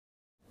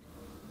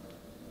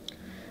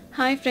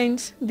Hi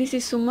friends, this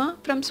is Suma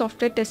from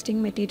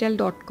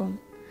softwaretestingmaterial.com.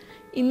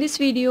 In this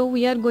video,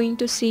 we are going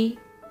to see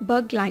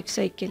bug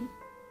lifecycle.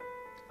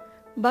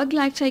 Bug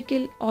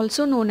lifecycle,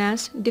 also known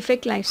as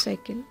defect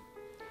lifecycle.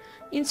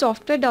 In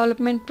software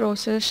development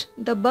process,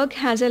 the bug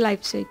has a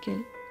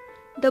lifecycle.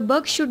 The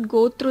bug should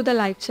go through the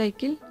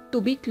lifecycle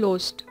to be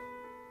closed.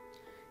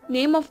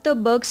 Name of the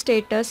bug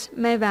status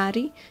may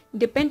vary,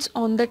 depends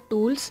on the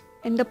tools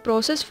and the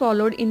process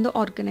followed in the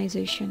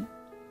organization.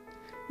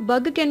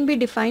 Bug can be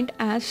defined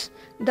as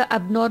the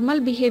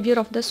abnormal behavior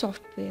of the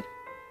software.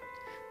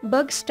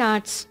 Bug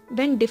starts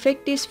when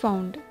defect is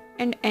found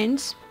and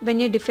ends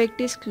when a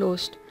defect is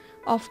closed,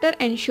 after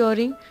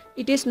ensuring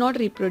it is not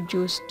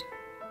reproduced.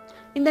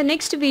 In the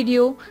next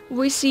video,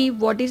 we see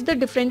what is the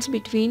difference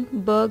between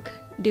bug,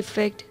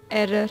 defect,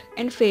 error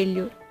and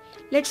failure.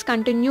 Let's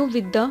continue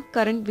with the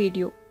current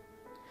video.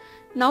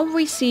 Now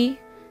we see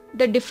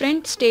the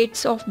different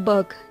states of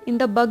bug in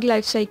the bug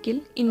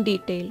lifecycle in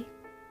detail.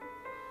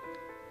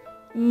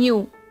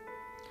 New.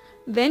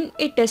 When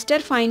a tester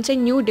finds a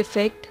new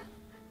defect,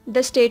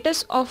 the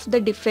status of the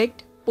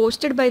defect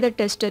posted by the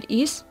tester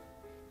is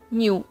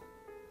new.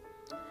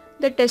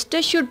 The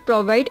tester should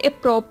provide a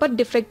proper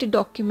defect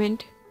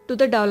document to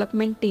the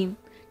development team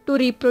to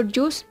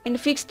reproduce and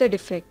fix the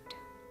defect.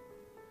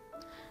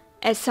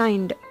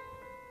 Assigned.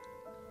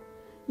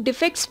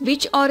 Defects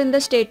which are in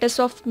the status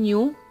of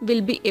new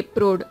will be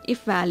approved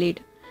if valid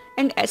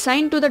and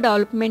assigned to the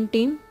development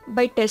team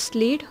by test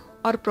lead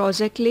or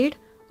project lead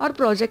or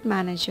project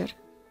manager.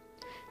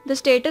 The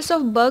status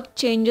of bug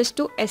changes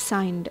to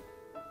assigned.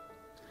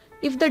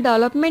 If the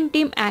development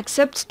team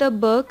accepts the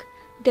bug,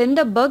 then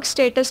the bug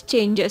status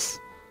changes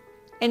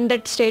and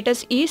that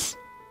status is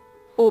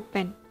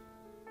open.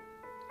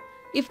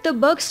 If the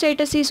bug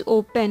status is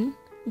open,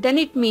 then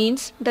it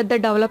means that the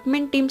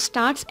development team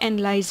starts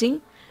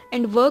analyzing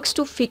and works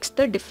to fix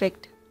the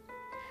defect.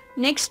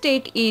 Next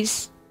state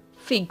is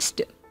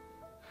fixed,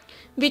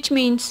 which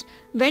means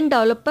when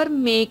developer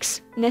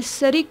makes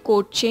necessary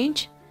code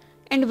change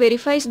and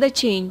verifies the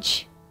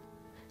change,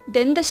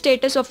 then the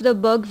status of the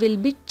bug will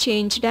be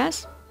changed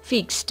as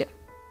fixed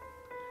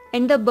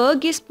and the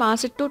bug is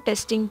passed to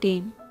testing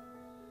team.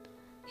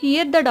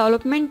 Here the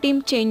development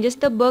team changes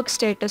the bug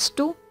status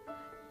to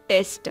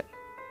test.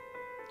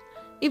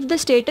 If the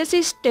status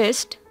is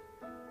test,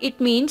 it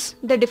means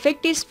the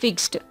defect is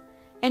fixed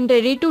and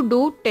ready to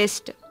do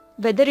test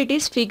whether it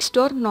is fixed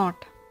or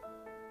not.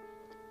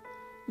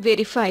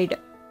 Verified.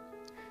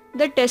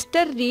 The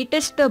tester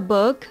retests the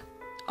bug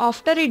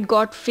after it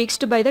got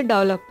fixed by the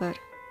developer.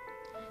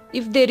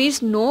 If there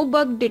is no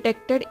bug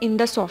detected in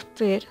the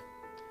software,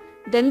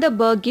 then the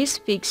bug is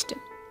fixed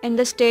and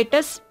the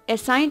status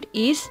assigned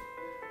is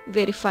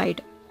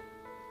verified.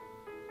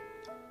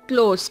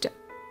 Closed.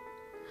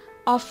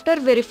 After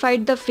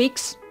verified the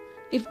fix,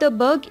 if the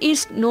bug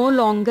is no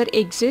longer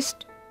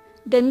exist,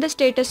 then the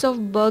status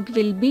of bug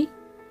will be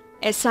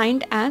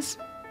assigned as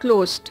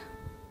closed.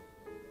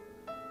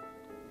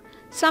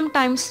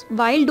 Sometimes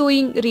while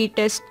doing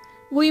retest,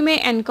 we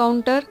may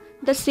encounter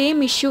the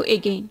same issue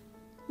again,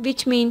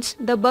 which means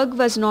the bug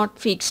was not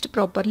fixed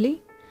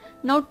properly.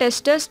 Now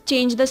testers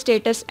change the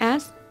status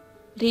as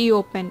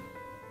reopen.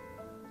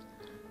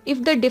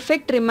 If the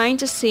defect remains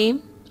the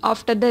same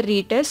after the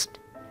retest,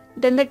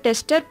 then the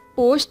tester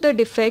posts the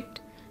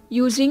defect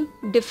using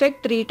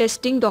defect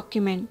retesting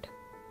document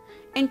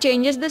and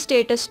changes the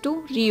status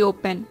to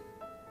reopen.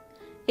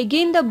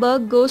 Again the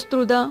bug goes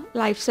through the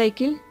life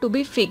cycle to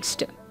be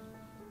fixed.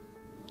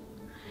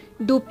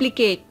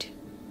 Duplicate.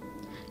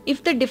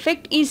 If the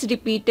defect is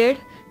repeated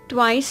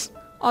twice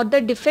or the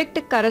defect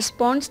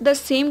corresponds the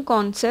same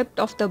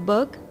concept of the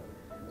bug,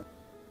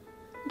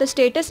 the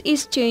status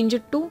is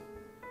changed to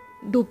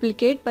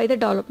duplicate by the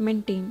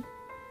development team.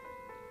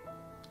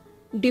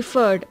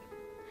 Deferred.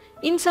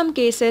 In some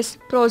cases,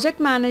 project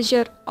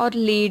manager or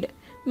lead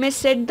may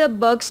set the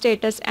bug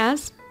status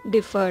as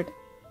deferred.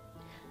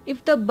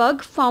 If the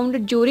bug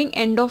found during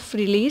end of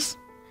release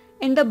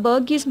and the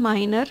bug is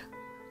minor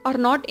or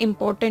not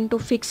important to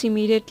fix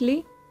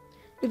immediately,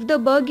 if the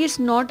bug is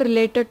not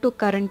related to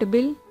current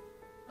build,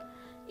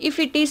 if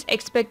it is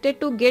expected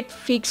to get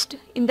fixed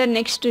in the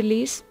next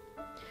release,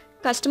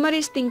 customer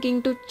is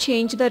thinking to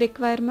change the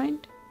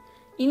requirement,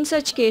 in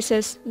such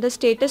cases the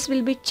status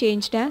will be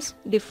changed as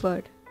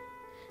deferred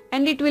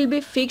and it will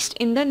be fixed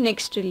in the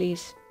next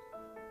release.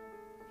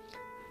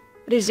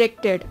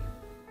 Rejected.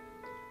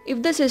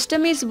 If the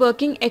system is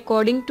working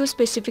according to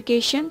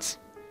specifications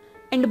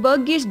and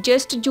bug is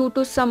just due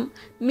to some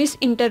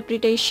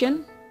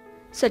misinterpretation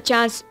such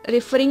as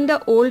referring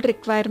the old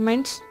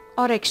requirements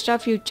or extra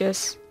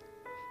features,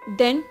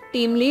 then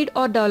team lead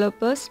or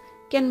developers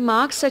can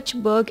mark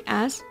such bug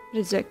as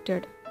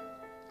rejected.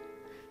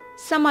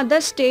 Some other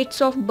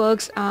states of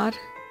bugs are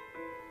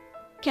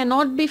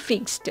cannot be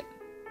fixed,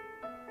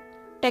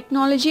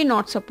 technology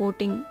not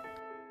supporting,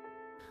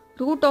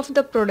 root of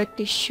the product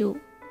issue,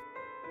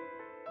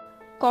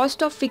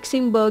 cost of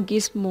fixing bug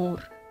is more,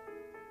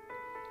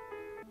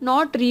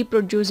 not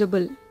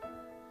reproducible,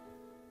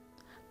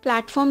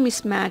 platform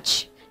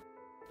mismatch.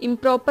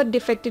 improper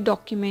defect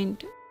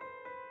document,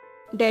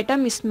 data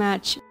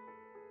mismatch,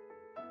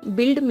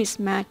 build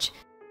mismatch,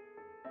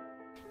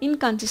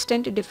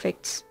 inconsistent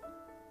defects.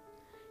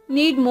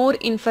 Need more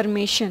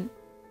information.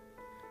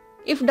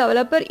 If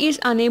developer is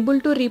unable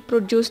to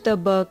reproduce the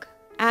bug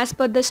as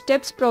per the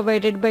steps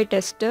provided by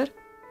tester,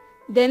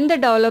 then the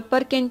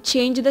developer can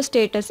change the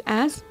status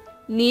as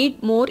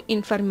need more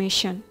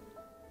information.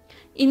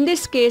 In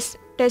this case,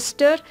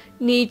 tester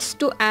needs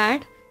to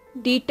add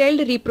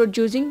detailed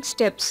reproducing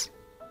steps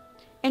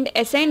and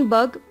assign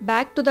bug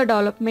back to the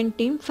development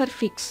team for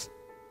fix.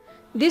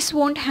 This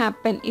won't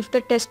happen if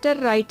the tester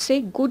writes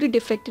a good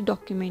defect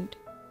document.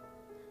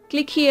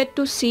 Click here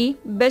to see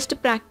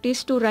best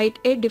practice to write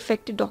a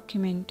defect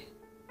document.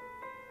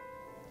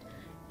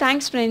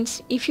 Thanks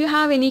friends. If you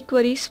have any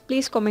queries,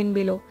 please comment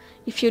below.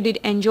 If you did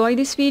enjoy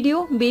this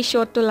video, be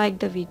sure to like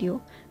the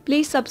video.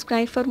 Please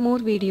subscribe for more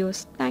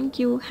videos. Thank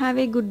you. Have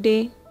a good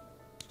day.